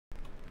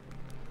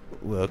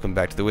Welcome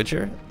back to The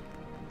Witcher.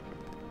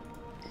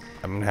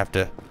 I'm gonna have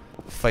to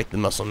fight the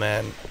muscle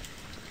man.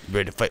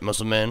 Ready to fight,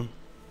 muscle man?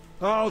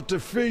 I'll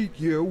defeat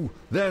you,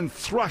 then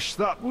thrash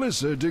that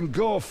lizard and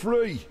go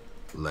free.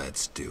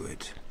 Let's do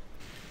it.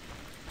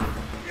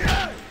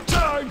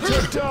 Time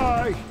to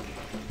die!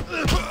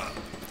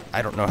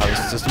 I don't know how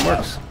this system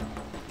works.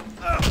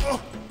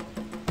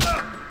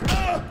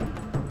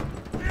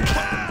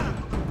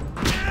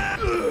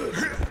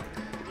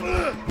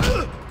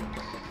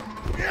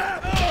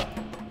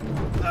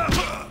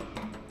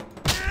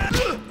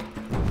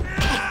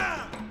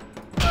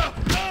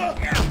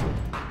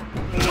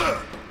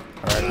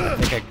 Alright, I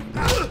think I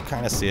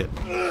kind of see it.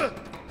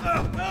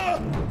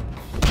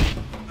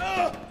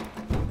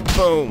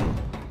 Boom!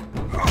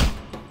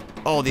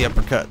 All the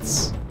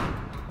uppercuts.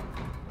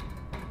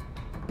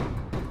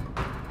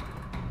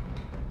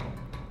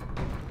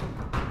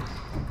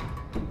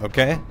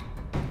 Okay.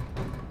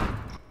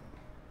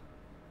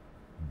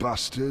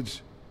 Bastard.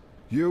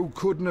 You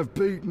couldn't have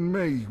beaten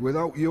me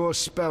without your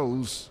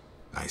spells.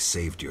 I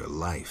saved your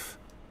life.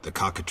 The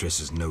cockatrice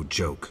is no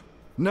joke.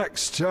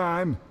 Next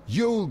time,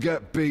 you'll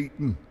get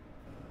beaten.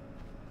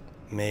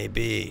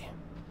 Maybe.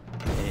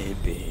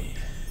 Maybe.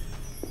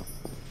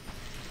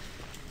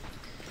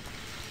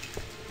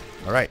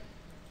 Alright.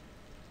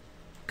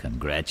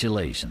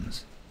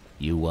 Congratulations.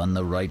 You won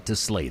the right to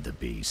slay the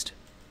beast.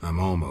 I'm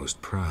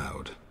almost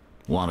proud.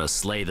 Want to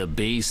slay the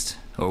beast,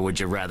 or would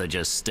you rather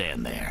just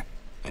stand there?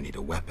 I need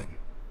a weapon.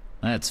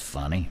 That's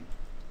funny.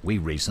 We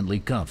recently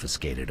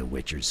confiscated a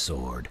Witcher's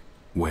sword.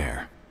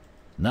 Where?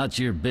 Not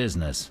your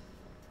business.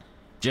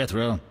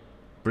 Jethro,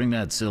 bring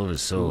that silver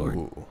sword.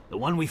 Ooh. The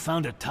one we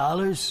found at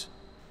Thaler's?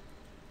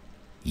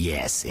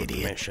 Yes,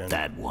 idiot. Mission.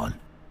 That one.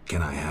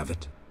 Can I have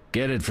it?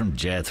 Get it from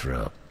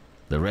Jethro.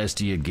 The rest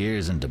of your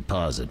gear's in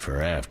deposit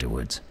for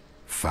afterwards.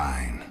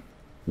 Fine.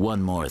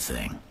 One more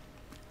thing.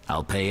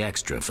 I'll pay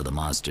extra for the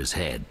monster's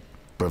head,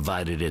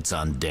 provided it's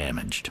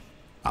undamaged.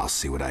 I'll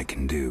see what I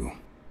can do.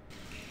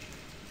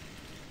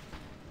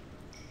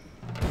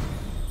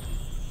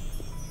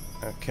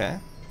 Okay.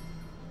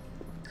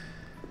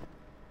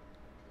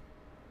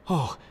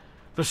 Oh,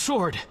 the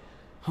sword.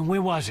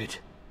 Where was it?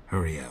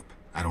 Hurry up.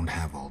 I don't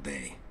have all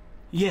day.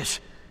 Yes,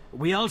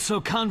 we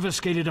also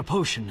confiscated a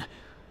potion.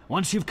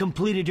 Once you've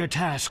completed your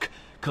task,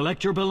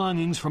 collect your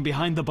belongings from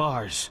behind the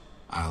bars.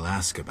 I'll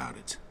ask about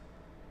it.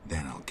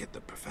 Then I'll get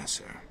the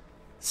professor.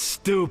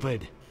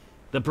 Stupid.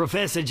 The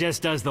professor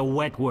just does the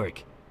wet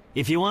work.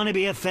 If you want to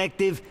be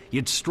effective,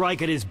 you'd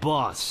strike at his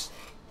boss.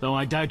 Though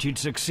I doubt you'd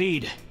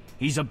succeed.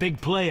 He's a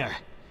big player.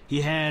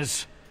 He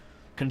has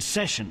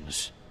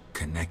concessions.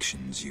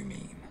 Connections, you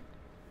mean?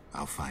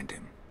 I'll find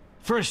him.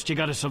 First, you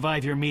gotta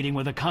survive your meeting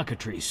with the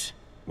cockatrice.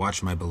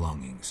 Watch my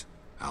belongings.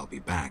 I'll be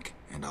back,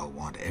 and I'll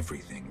want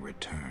everything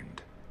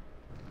returned.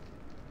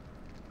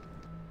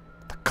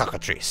 The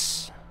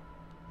cockatrice.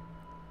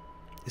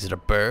 Is it a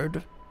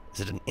bird? Is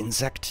it an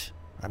insect?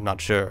 I'm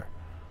not sure.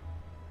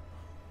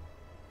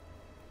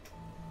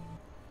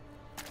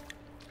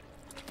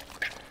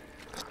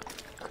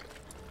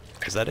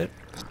 Is that it?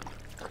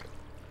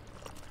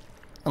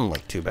 Doesn't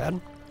look too bad.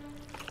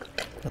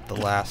 Not the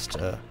last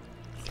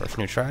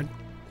person who tried.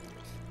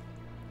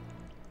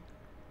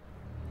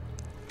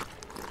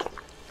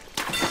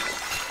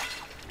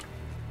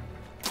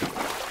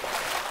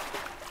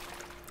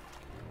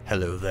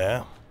 Hello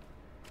there.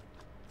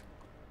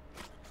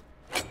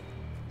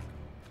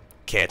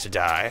 Care to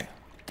die?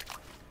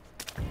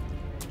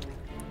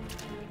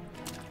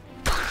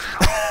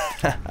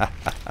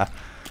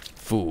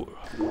 Fool.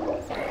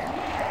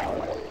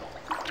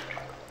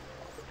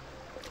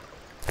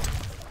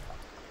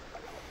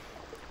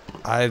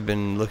 I've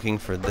been looking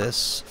for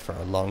this for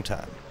a long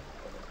time.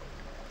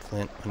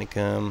 Flint,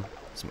 honeycomb,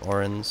 some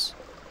orens.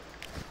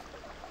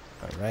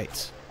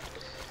 Alright.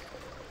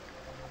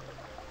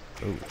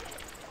 Ooh.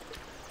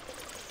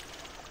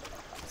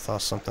 Saw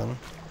something.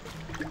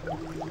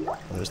 Oh,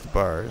 there's the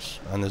bars.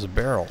 And there's a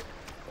barrel.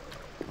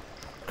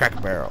 Crack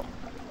a barrel.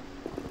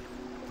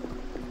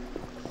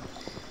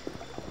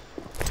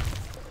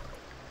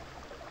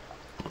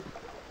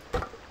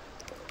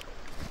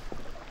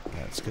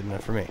 That's good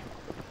enough for me.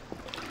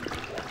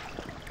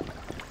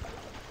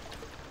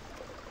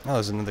 Oh,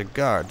 there's another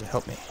guard to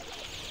help me.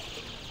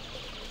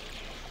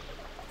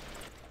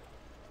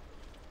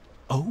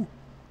 Oh?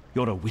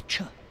 You're a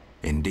witcher?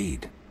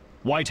 Indeed.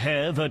 White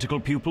hair, vertical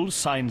pupils,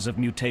 signs of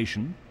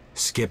mutation?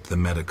 Skip the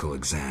medical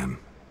exam.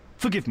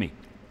 Forgive me.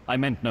 I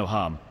meant no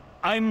harm.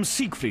 I'm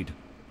Siegfried,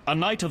 a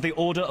knight of the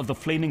Order of the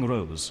Flaming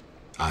Rose.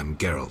 I'm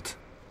Geralt.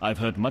 I've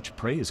heard much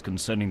praise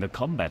concerning the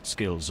combat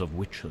skills of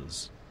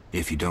witchers.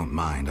 If you don't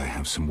mind, I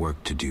have some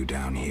work to do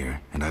down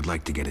here, and I'd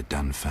like to get it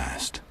done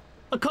fast.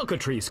 A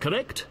cockatrice,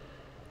 correct?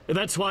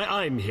 That's why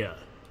I'm here.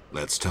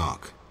 Let's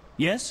talk.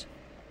 Yes?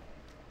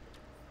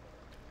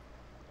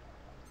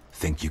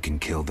 Think you can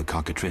kill the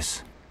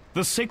cockatrice?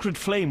 The sacred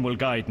flame will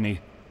guide me.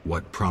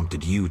 What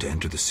prompted you to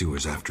enter the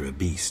sewers after a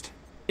beast?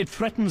 It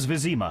threatens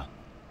Vizima.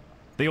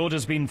 The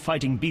Order's been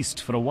fighting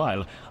beast for a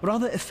while,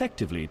 rather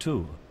effectively,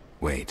 too.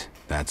 Wait,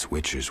 that's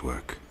Witcher's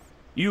work.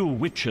 You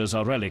witchers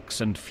are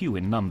relics and few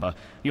in number.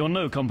 You're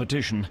no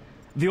competition.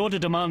 The Order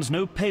demands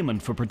no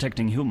payment for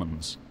protecting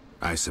humans.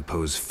 I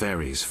suppose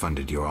fairies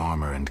funded your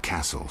armor and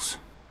castles.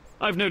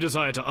 I've no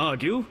desire to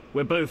argue.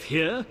 We're both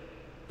here.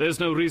 There's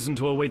no reason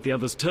to await the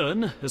other's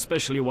turn,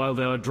 especially while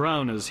there are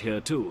drowners here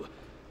too.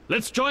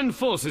 Let's join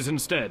forces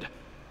instead.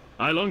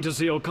 I long to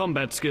see your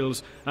combat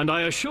skills, and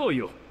I assure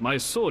you, my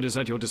sword is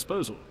at your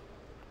disposal.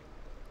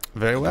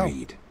 Very well.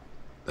 Agreed.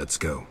 Let's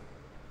go.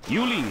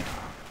 You lead.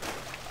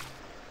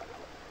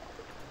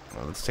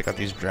 Well, let's take out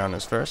these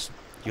drowners first.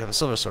 You have a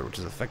silver sword, which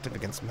is effective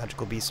against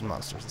magical beasts and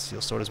monsters. The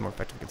steel sword is more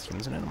effective against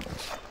humans and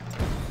animals.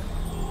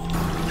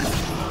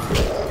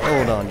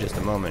 Hold on just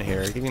a moment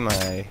here. Give me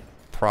my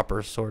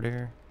proper sword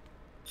here.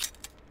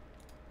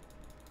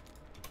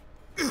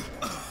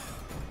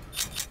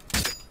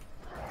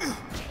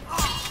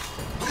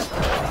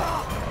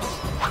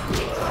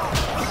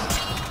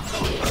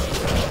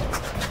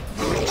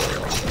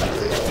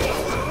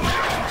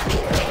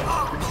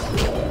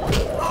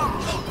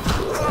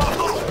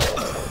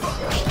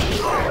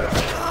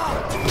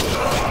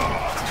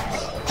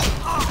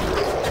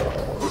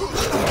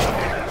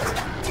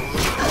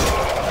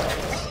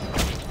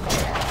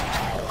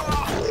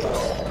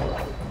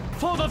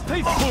 For the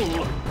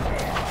faithful!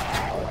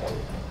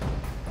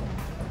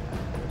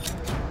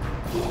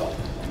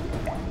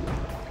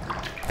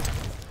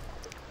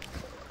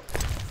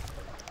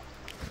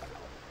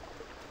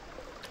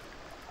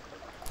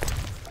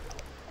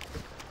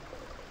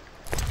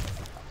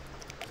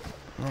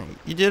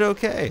 You did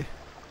okay.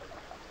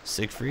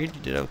 Siegfried,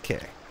 you did okay.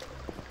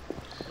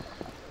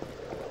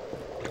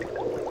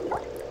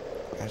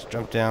 Let's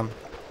jump down.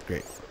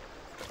 Great.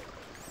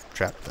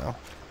 Trapped though.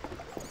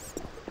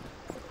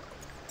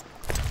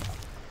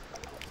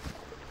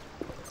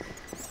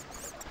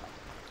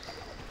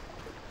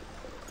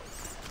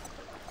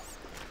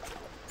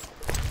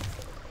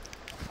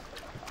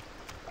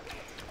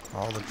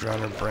 All the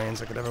drowner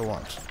brains I could ever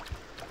want.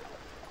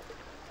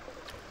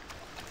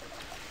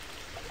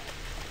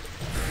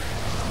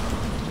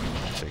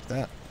 Take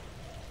that.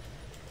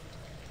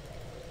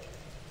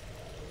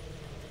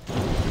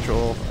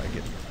 Control, I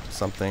get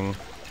something.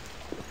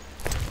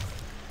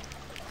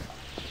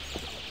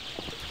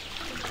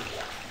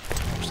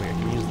 Actually, I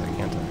can use that,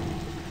 can't I?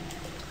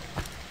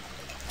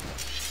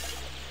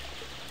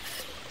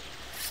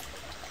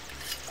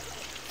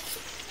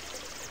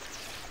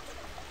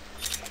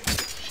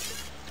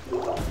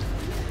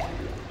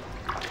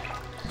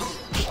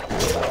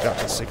 Got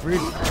this,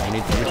 Siegfried. I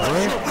need to use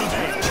right.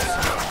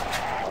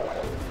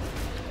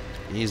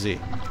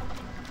 Easy.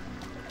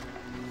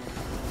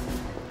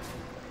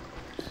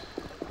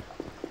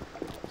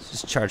 Let's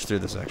just charge through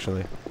this,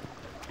 actually.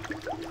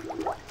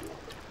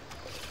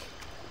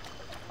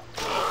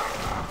 The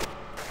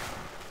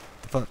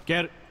fuck?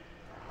 Get it.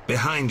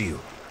 Behind you.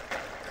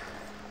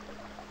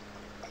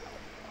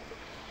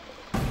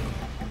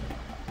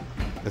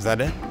 Is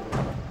that it?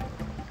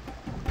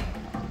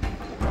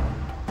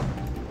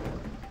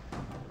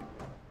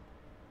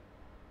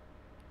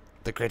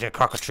 The greater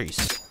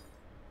cockatrice.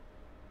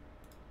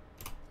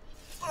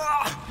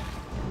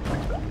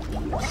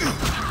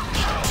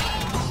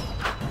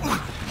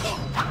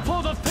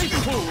 For the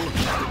faithful!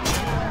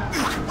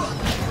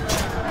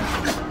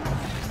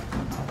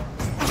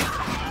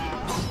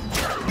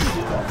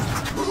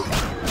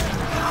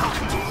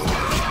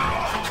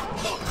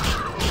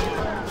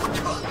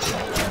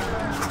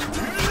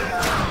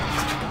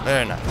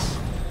 Very nice.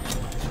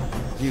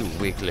 You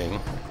weakling.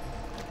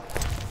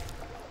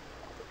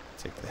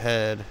 Take the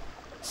head,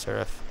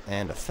 seraph,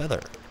 and a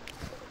feather.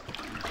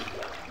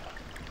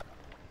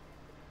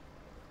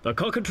 The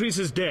cockatrice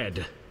is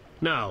dead.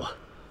 Now,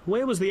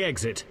 where was the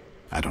exit?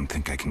 I don't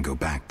think I can go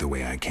back the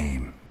way I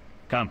came.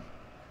 Come,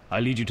 I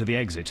lead you to the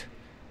exit.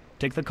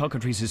 Take the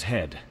cockatrice's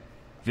head.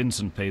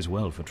 Vincent pays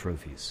well for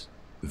trophies.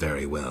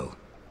 Very well,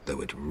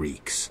 though it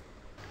reeks.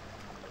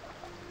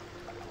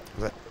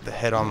 Was that the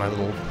head on my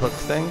little hook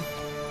thing?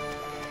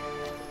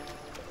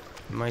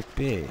 Might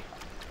be.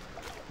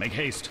 Make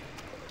haste.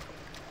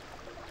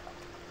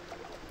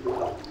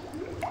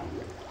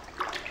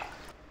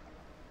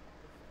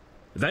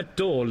 That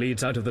door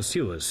leads out of the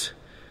sewers.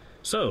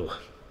 So,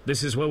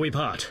 this is where we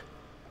part.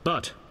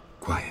 But...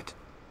 Quiet.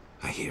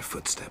 I hear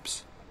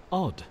footsteps.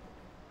 odd.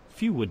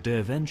 Few would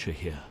dare venture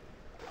here.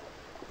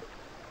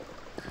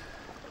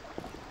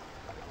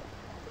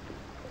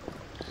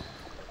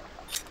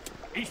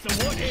 It's the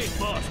white-haired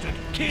bastard!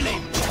 Kill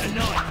him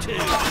tonight, too!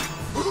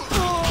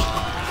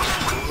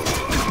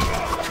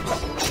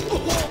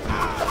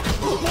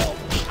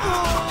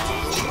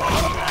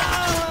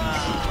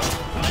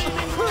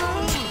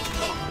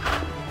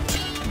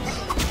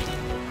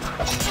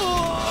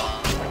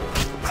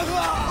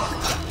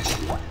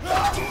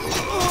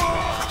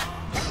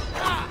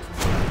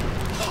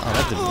 Oh,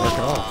 that didn't work at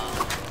all.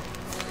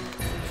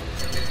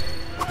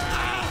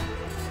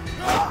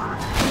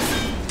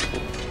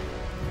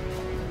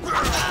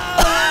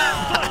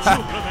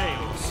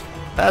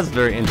 That's a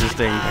very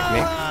interesting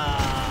technique.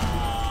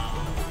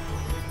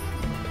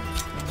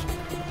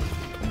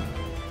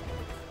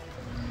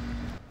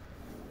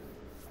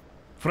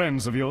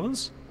 Friends of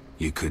yours?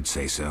 You could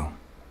say so.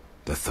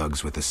 The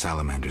thugs with the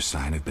salamander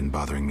sign have been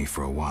bothering me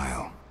for a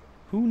while.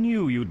 Who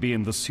knew you'd be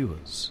in the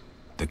sewers?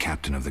 The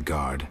captain of the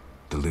guard,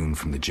 the loon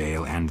from the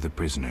jail, and the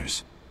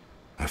prisoners.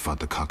 I fought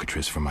the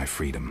cockatrice for my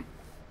freedom.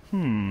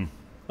 A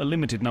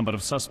limited number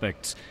of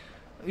suspects.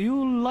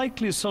 You'll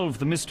likely solve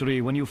the mystery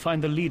when you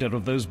find the leader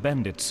of those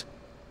bandits.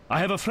 I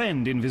have a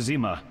friend in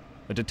Vizima,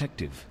 a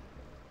detective.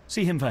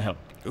 See him for help.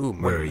 Ooh,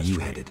 Where are you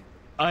mystery. headed?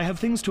 I have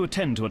things to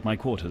attend to at my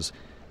quarters.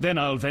 Then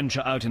I'll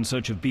venture out in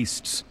search of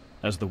beasts,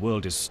 as the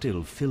world is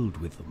still filled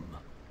with them.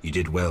 You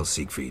did well,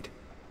 Siegfried.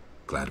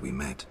 Glad we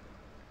met.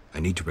 I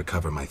need to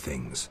recover my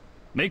things.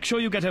 Make sure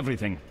you get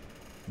everything.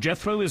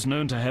 Jethro is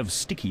known to have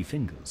sticky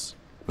fingers.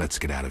 Let's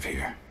get out of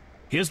here.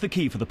 Here's the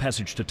key for the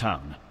passage to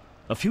town.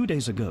 A few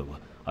days ago,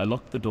 I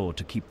locked the door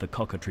to keep the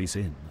cockatrice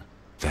in.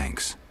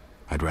 Thanks.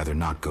 I'd rather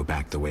not go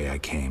back the way I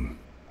came.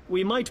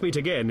 We might meet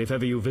again if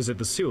ever you visit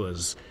the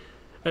sewers.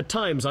 At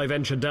times I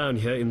venture down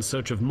here in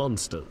search of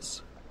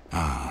monsters.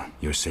 Ah,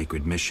 your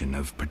sacred mission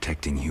of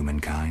protecting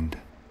humankind?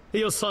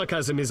 Your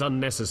sarcasm is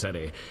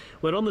unnecessary.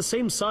 We're on the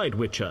same side,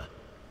 Witcher.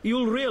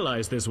 You'll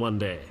realize this one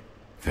day.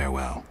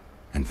 Farewell,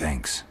 and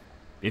thanks.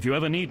 If you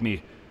ever need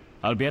me,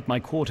 I'll be at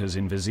my quarters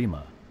in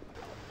Vizima.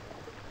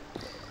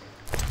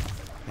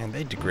 Man,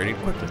 they degraded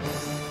quickly.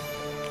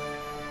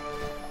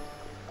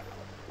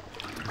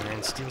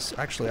 And steel.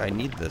 Actually, I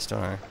need this,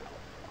 don't I?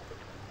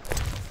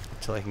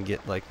 Until I can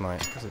get like my.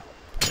 Is it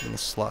put it in the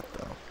slot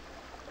though?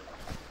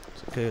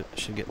 So good. I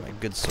should get my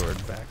good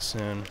sword back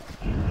soon.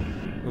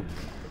 Oop.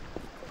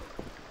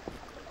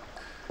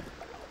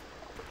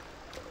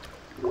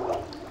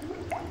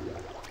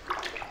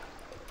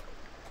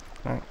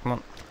 Alright, come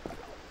on.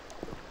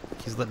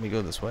 He's letting me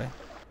go this way.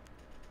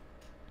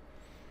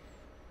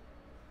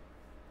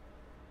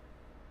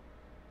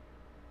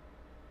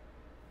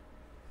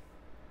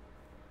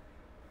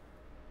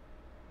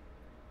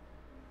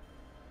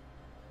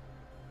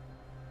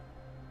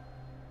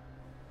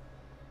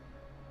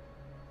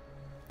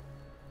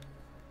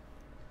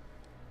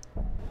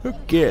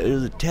 Okay,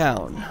 there's a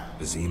town.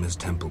 Vizima's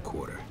temple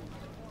quarter.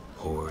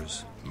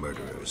 Whores,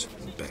 murderers,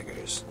 and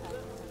beggars.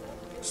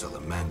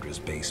 Salamandra's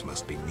base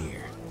must be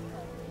near.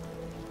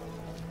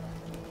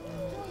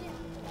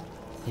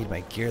 Need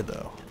my gear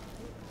though.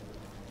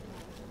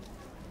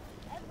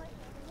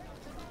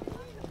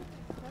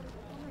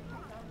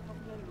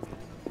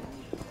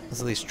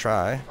 Let's at least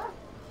try.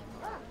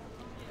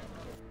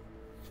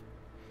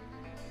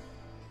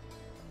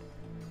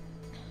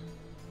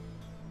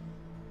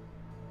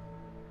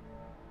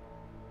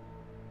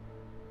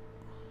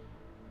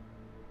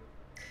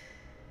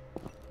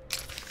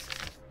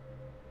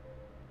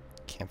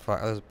 Campfire.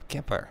 Oh, there's a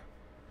campfire.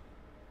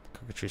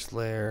 Cockatrice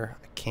lair.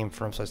 I came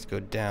from, so I have to go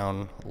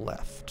down,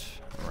 left,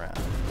 around.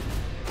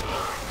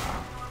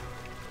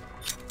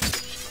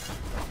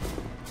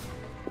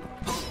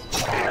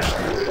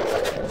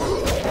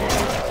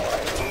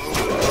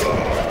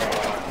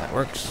 That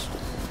works.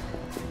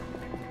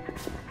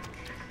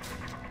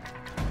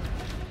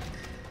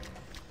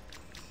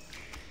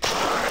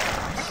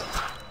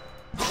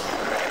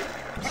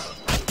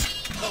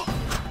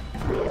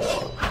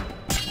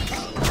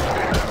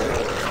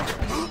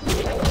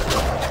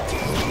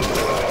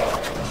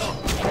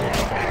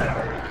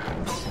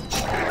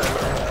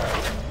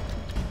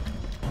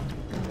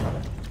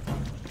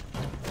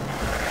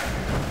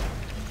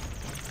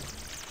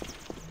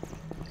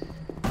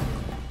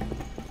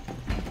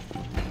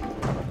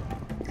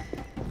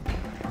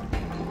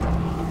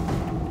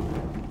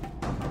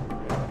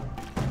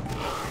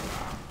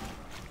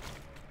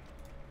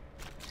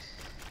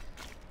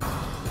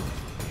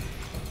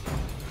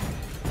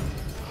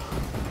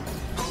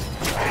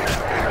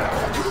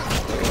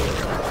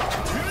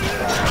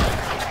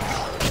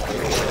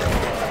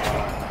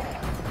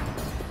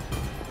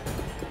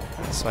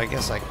 So I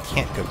guess I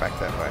can't go back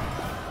that way.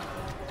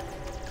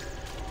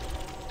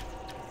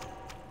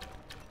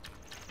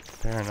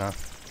 Fair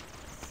enough.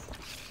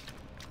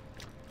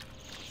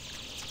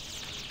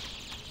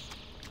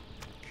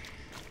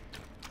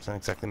 Doesn't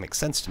exactly make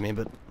sense to me,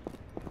 but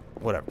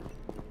whatever.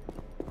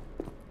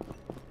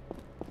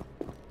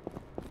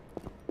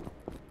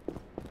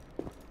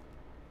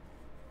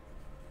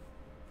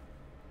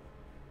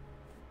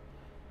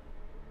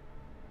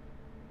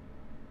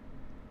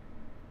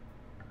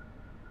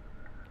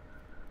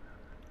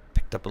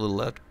 Up a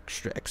little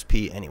extra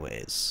XP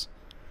anyways.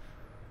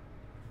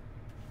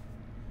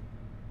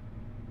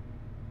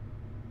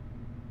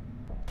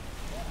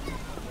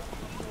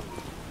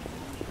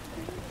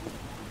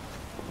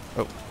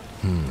 Oh.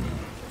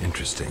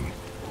 Interesting.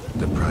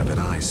 The private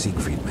eye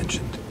Siegfried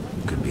mentioned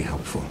could be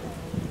helpful.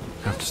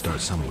 Have to start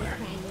somewhere.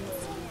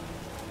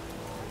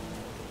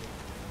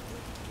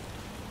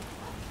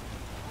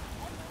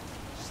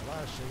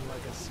 Slashing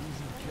like a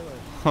seasoned killer.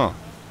 Huh.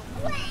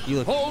 You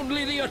look,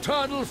 Only the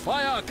eternal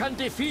fire can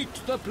defeat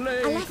the I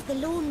plague. left the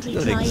laundry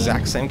you're the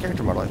exact same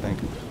character model, I think.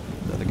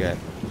 The other guy.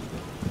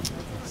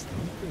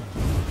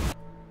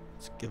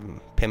 Let's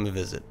pay him a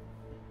visit.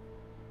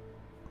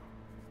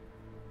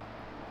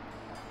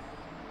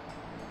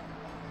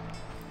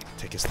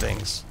 take his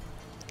things.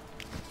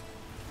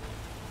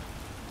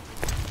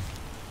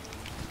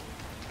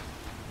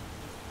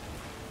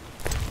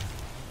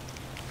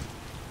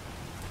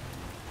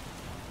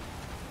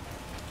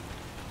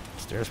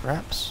 Stairs,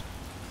 perhaps?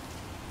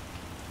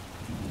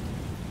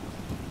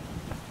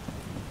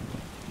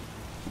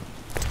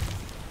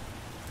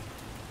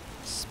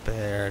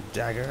 Spare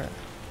dagger.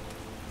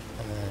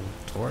 And then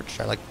torch.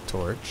 I like the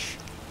torch.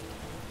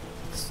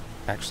 It's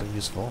actually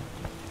useful.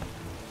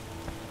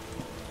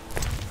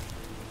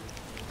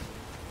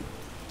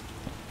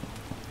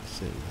 Let's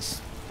see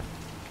this.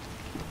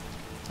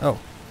 Oh.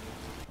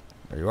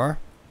 There you are.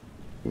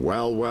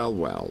 Well, well,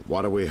 well.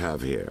 What do we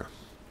have here?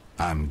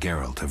 I'm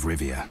Geralt of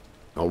Rivia.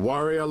 A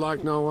warrior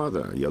like no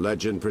other. Your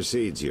legend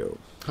precedes you.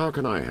 How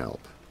can I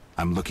help?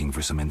 I'm looking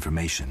for some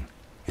information.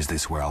 Is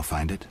this where I'll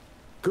find it?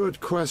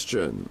 Good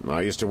question. I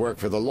used to work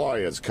for the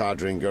lawyers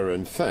Codringer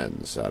and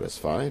Fenn.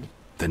 Satisfied?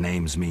 The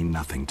names mean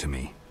nothing to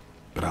me,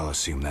 but I'll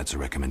assume that's a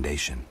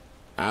recommendation.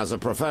 As a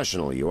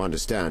professional, you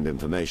understand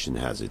information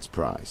has its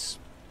price.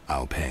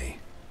 I'll pay.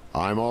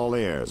 I'm all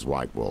ears,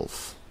 White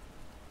Wolf.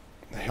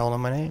 The hell know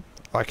my name?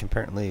 Oh, I can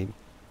apparently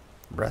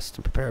rest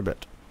and prepare a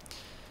bit.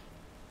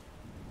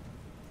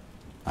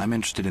 I'm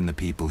interested in the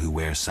people who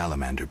wear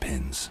salamander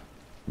pins.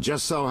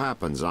 Just so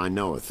happens I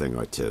know a thing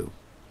or two.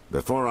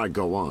 Before I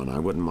go on, I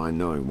wouldn't mind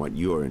knowing what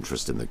your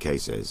interest in the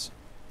case is.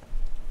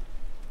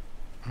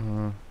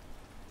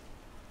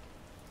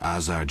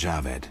 Azar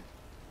Javed.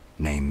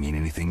 Name mean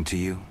anything to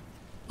you?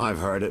 I've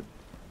heard it.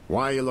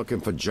 Why are you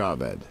looking for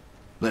Javed?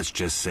 Let's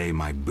just say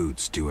my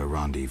boots do a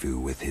rendezvous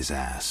with his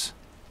ass.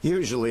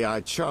 Usually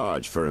I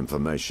charge for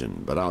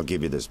information, but I'll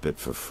give you this bit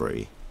for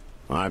free.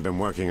 I've been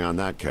working on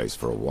that case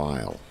for a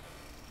while.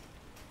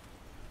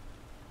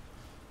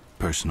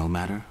 Personal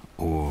matter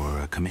or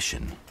a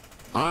commission?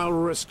 I'll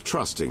risk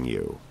trusting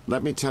you.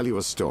 Let me tell you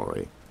a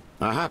story.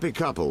 A happy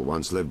couple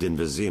once lived in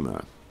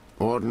Vizima.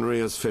 Ordinary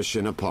as fish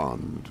in a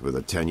pond, with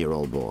a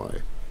 10-year-old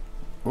boy.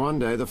 One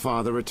day the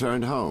father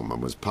returned home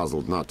and was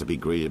puzzled not to be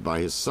greeted by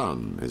his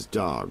son, his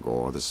dog,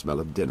 or the smell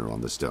of dinner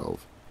on the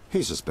stove.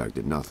 He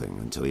suspected nothing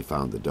until he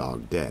found the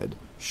dog dead,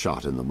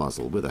 shot in the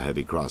muzzle with a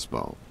heavy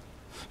crossbow.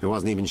 He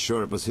wasn't even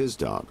sure it was his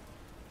dog.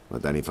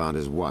 But then he found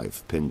his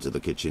wife pinned to the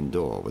kitchen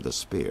door with a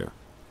spear.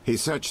 He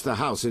searched the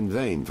house in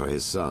vain for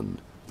his son.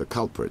 The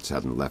culprits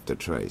hadn't left a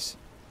trace.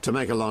 To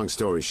make a long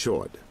story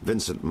short,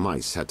 Vincent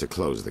Mice had to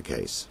close the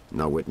case.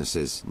 No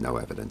witnesses, no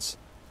evidence.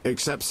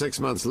 Except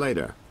 6 months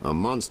later, a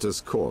monster's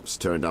corpse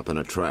turned up in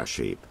a trash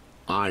heap.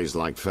 Eyes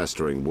like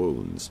festering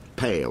wounds,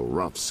 pale,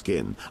 rough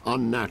skin,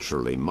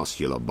 unnaturally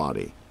muscular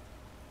body.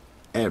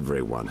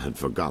 Everyone had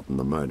forgotten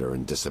the murder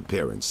and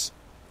disappearance.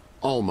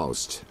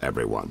 Almost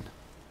everyone.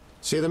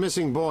 See, the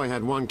missing boy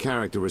had one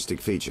characteristic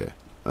feature,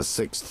 a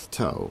sixth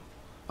toe.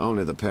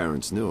 Only the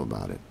parents knew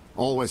about it.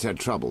 Always had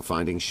trouble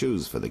finding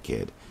shoes for the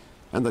kid.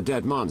 And the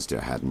dead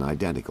monster had an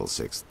identical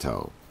sixth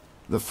toe.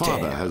 The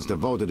father has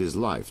devoted his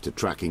life to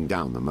tracking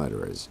down the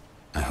murderers.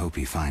 I hope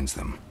he finds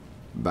them.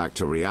 Back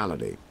to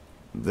reality.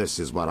 This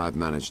is what I've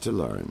managed to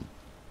learn.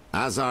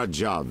 Azar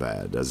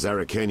Javed, a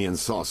Zerrikanian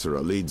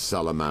sorcerer, leads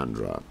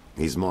Salamandra.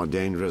 He's more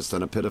dangerous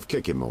than a pit of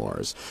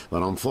Kikimors,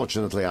 but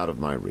unfortunately out of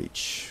my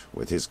reach.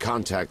 With his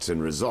contacts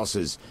and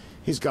resources,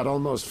 he's got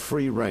almost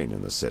free reign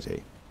in the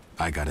city.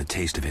 I got a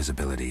taste of his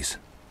abilities.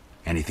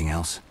 Anything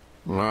else?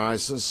 I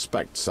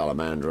suspect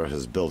Salamandra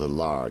has built a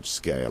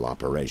large-scale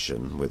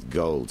operation, with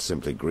gold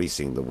simply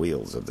greasing the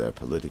wheels of their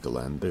political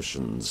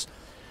ambitions.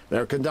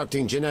 They're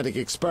conducting genetic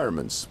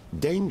experiments,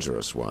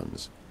 dangerous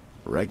ones.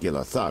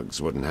 Regular thugs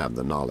wouldn't have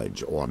the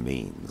knowledge or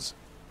means.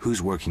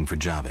 Who's working for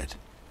Javed?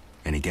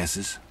 Any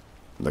guesses?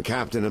 The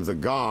captain of the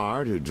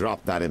guard who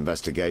dropped that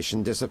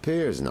investigation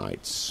disappears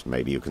nights.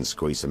 Maybe you can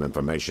squeeze some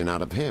information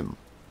out of him.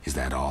 Is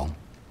that all?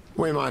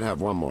 We might have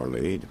one more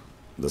lead.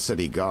 The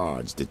city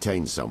guards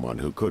detained someone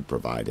who could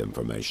provide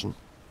information.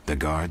 The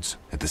guards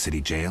at the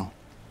city jail?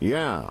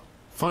 Yeah.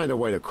 Find a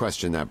way to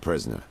question that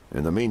prisoner.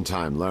 In the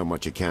meantime, learn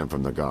what you can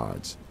from the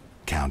guards.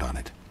 Count on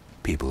it.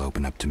 People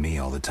open up to me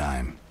all the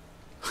time.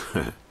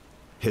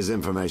 His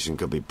information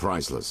could be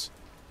priceless.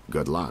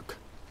 Good luck.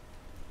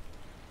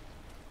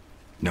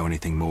 Know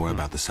anything more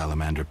about the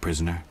Salamander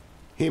prisoner?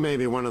 He may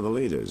be one of the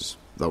leaders,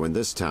 though in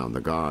this town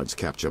the guards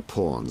capture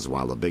pawns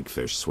while the big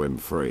fish swim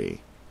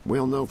free.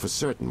 We'll know for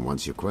certain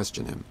once you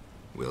question him.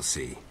 We'll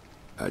see.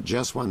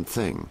 Just one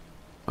thing.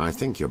 I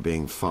think you're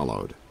being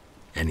followed.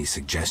 Any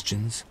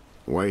suggestions?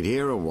 Wait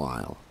here a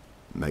while.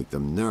 Make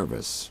them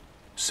nervous.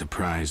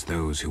 Surprise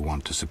those who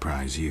want to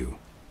surprise you.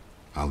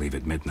 I'll leave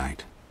at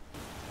midnight.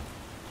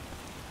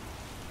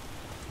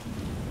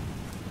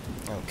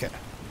 Okay.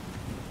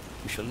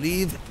 We shall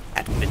leave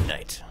at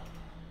midnight.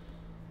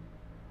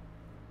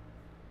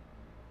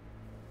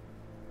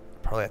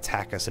 Probably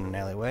attack us in an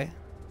alleyway.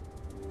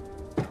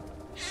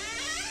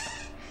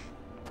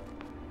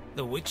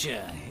 The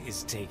Witcher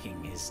is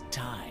taking his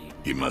time.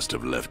 He must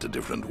have left a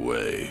different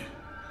way.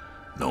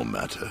 No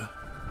matter.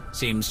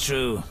 Seems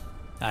true.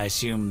 I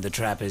assume the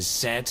trap is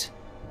set?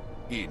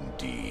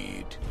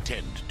 Indeed.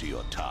 Tend to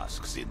your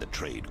tasks in the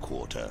trade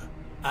quarter.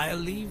 I'll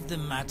leave the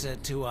matter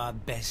to our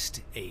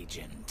best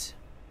agent.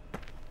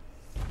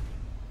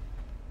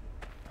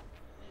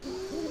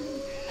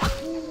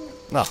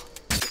 No.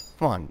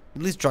 Come on.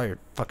 At least draw your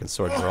fucking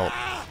sword, Geralt.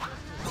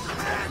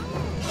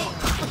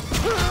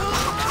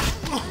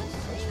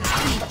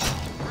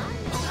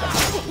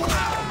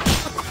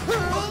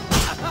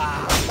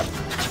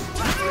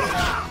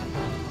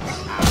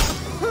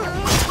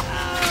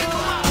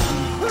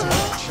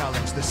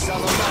 Challenge the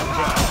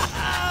salamander.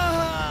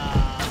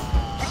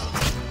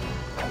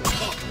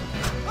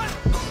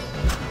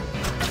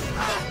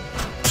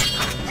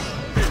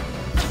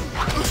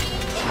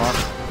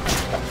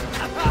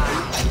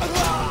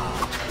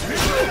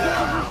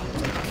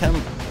 Come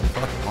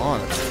fuck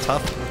on, it's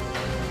tough.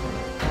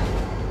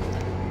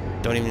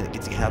 Don't even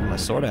get to have my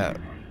sword out.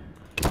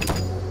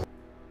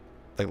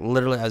 Like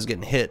literally I was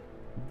getting hit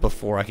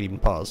before I could even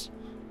pause.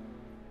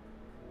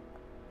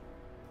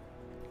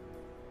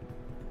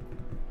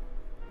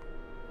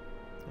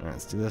 Alright,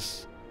 let's do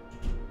this.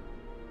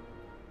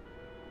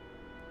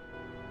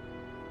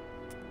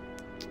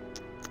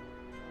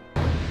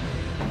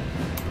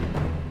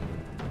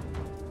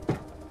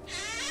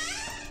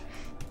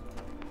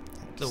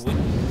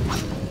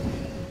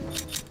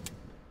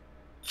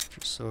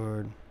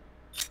 Sword.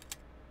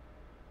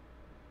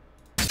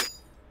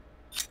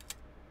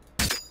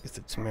 It's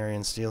the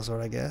Temerian steel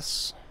sword, I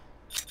guess.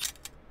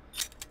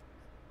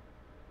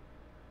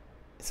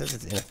 It says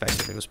it's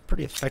ineffective. It was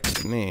pretty effective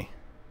to me.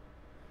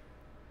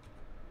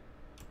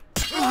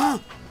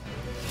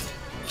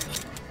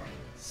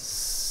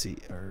 C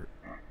or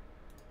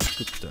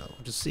Gupta.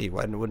 Just see.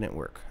 Why wouldn't it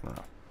work? I don't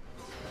know.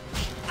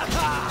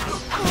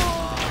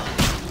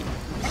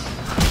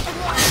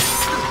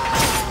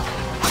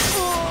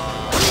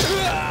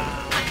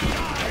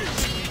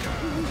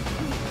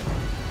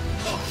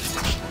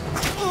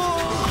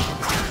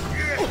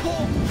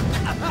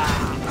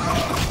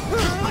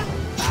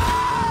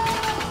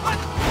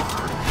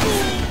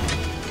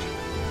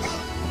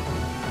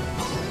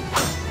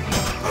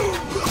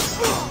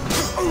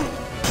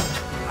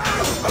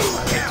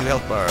 Two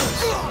health bars.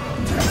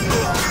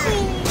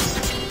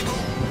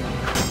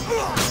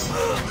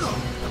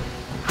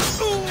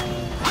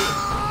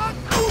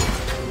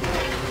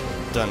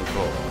 Done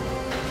for.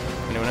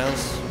 Anyone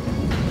else?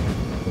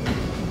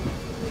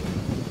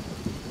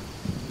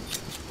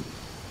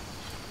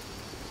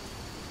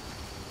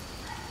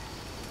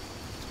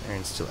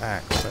 Aaron still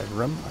acts. I have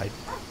room. I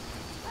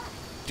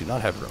do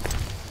not have room.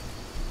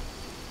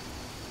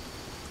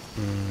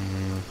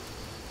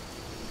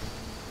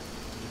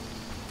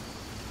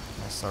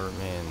 My star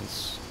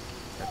remains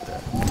right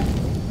there.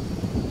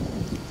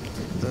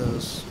 Take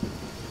those.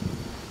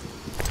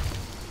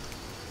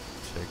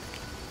 Take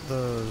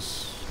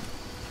those.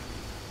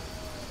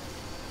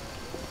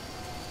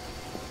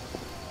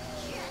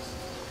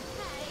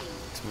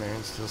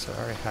 Temerian steel, so I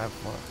already have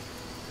one.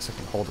 So I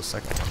can hold a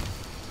second one.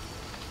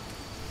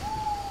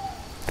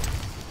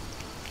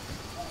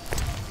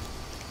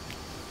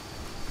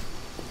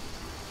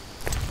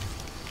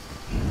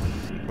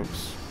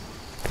 Oops.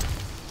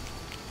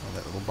 Oh,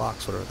 that little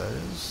box, whatever that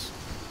is.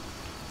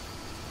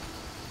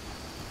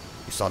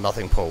 You saw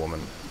nothing, poor woman.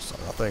 You saw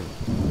nothing.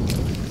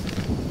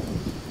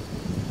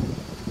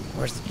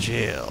 Where's the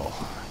jail?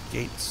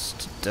 Gates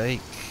to Dyke.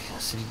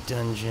 City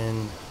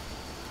dungeon.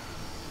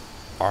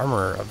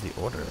 Armor of the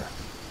Order.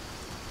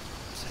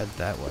 Let's head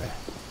that way.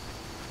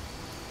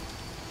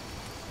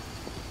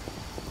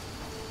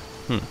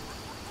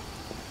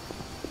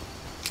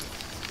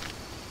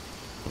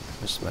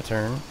 This is my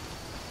turn.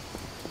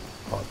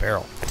 Oh, a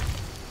barrel.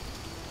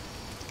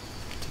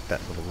 Take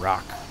that little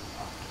rock.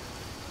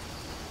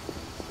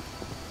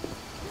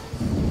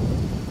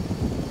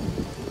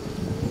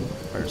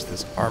 Where's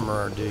this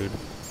armorer dude?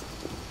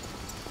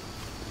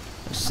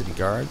 There's city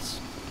guards.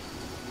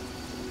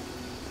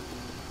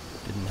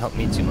 Didn't help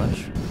me too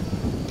much.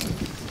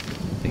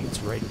 I think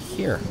it's right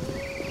here.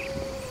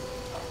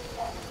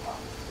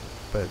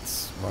 But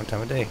it's wrong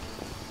time of day.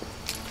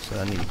 So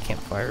I need a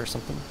campfire or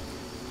something.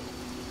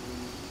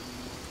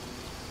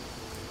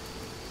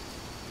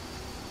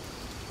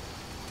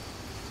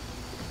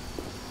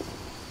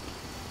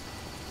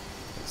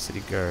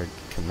 City guard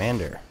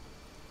commander.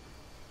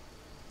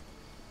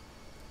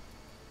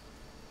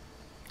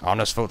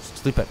 Honest folks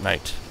sleep at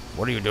night.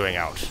 What are you doing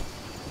out?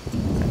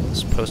 And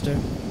this poster.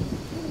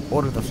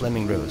 Order of the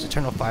Flaming Rose.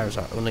 Eternal fire is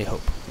our only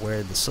hope.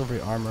 Wear the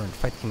silvery armor and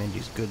fight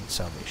humanity's good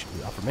salvation.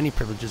 We offer many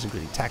privileges,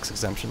 including tax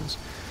exemptions,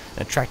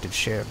 an attractive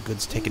share of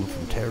goods taken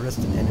from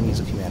terrorists and enemies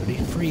of humanity,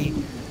 free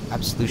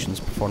absolutions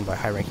performed by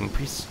high-ranking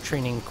priests,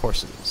 training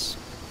courses.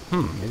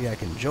 Maybe I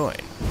can join.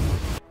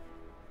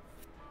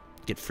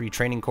 Get free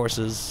training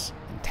courses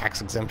and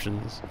tax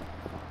exemptions.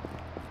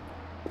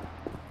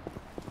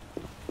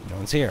 No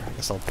one's here. I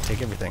guess I'll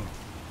take everything.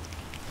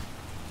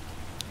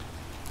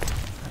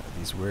 How do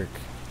these work?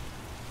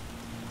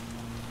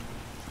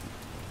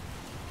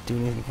 Do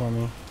anything for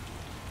me?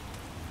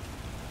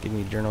 Give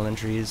me journal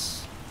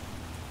entries.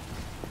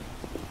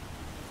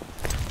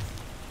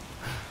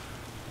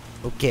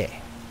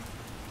 Okay.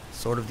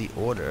 Sword of the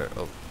Order.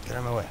 Oh, get out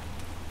of my way.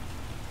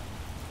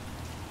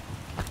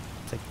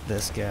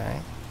 this guy.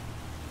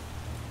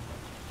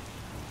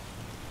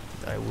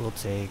 I will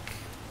take.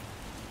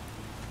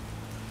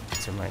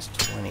 It's a minus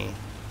 20.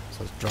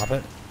 So let's drop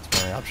it.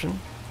 It's my option.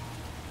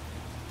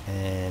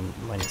 And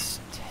minus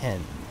 10.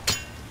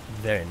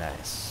 Very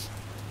nice.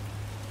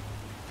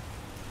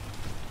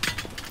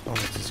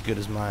 Almost as good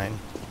as mine.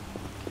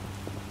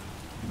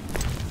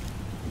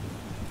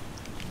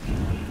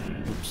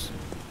 Oops.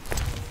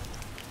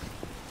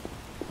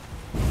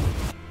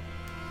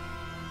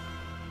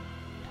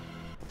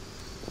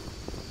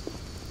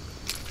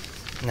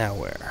 Now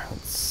where?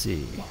 Let's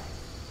see.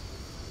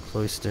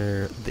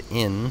 Cloister, the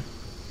inn.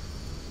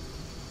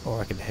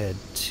 Or I could head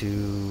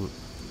to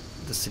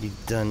the city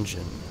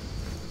dungeon.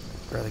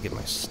 I'd rather get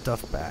my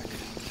stuff back.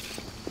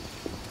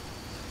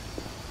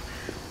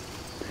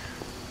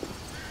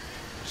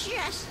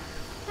 Just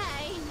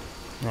pain.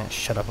 Yeah,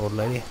 shut up, old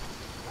lady.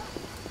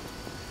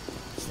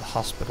 It's the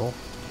hospital.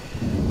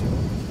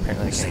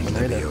 Apparently I St. can't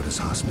get rid of it. Lebioda's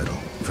hospital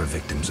for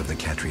victims of the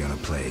Catriona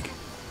plague.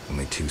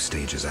 Only 2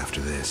 stages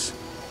after this.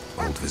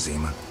 Old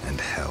Vizima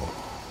and Hell.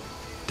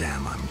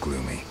 Damn, I'm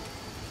gloomy.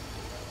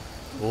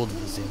 Old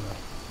Vizima.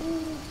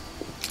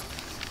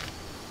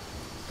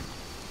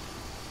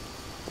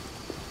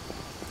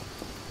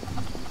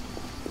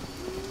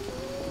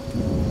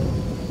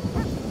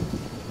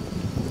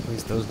 At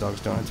least those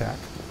dogs don't attack.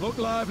 Look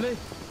lively.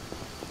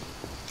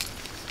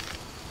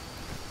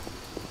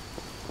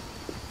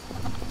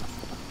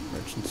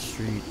 Merchant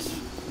Street.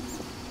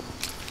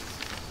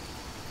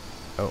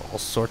 Oh, all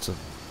sorts of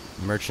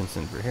merchants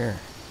over here.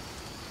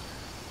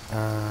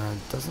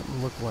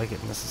 Doesn't look like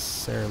it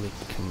necessarily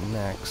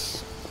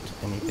connects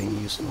to anything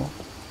useful.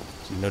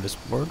 There's a notice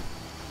board.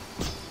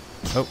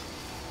 Oh.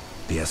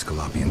 The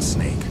Escalopian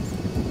snake.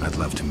 I'd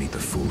love to meet the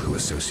fool who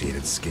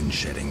associated skin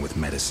shedding with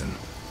medicine.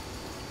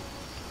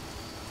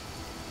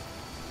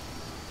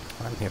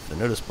 I'm here for the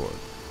notice board.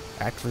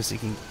 Actively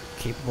seeking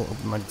capable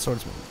open-minded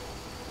swordsman.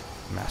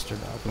 Master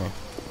of alchemy.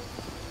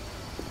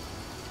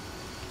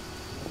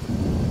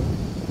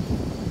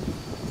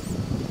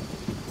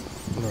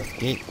 North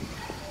gate.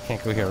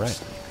 Can't go here,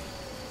 right?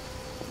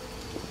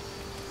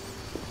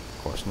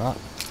 Of course not.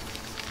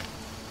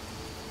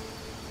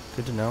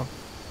 Good to know.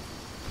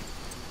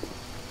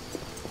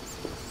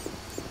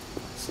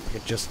 So if I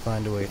could just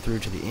find a way through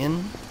to the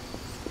inn,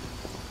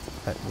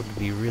 that would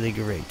be really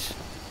great.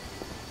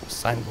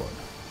 Signboard.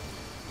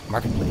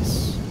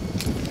 Marketplace.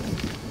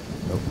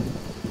 Oh.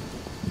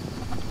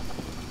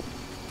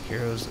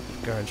 Heroes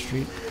of Guard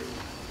Street.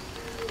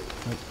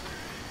 Nope.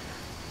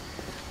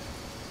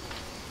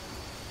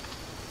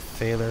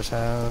 Thaler's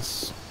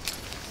house.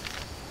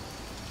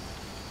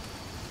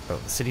 Oh,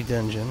 the city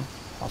dungeon.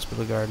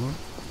 Hospital garden.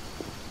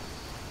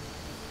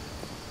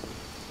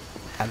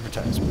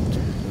 Advertisement.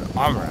 An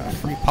armorer.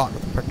 Free pot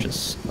with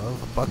purchase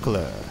of a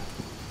buckler.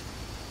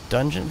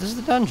 Dungeon. This is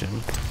the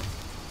dungeon.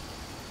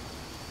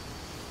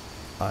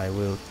 I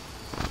will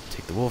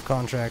take the wolf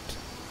contract.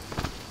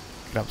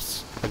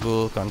 Knaps, a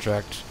ghoul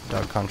contract.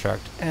 Dog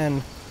contract.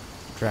 And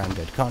drowned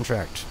dead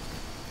contract.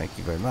 Thank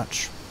you very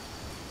much.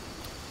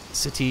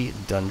 City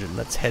dungeon.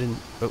 Let's head in.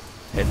 Oh,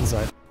 head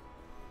inside.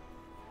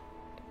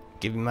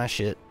 Give me my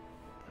shit.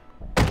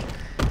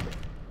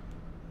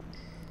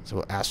 So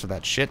we'll ask for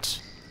that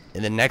shit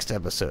in the next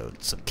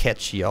episode. So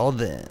catch y'all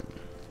then.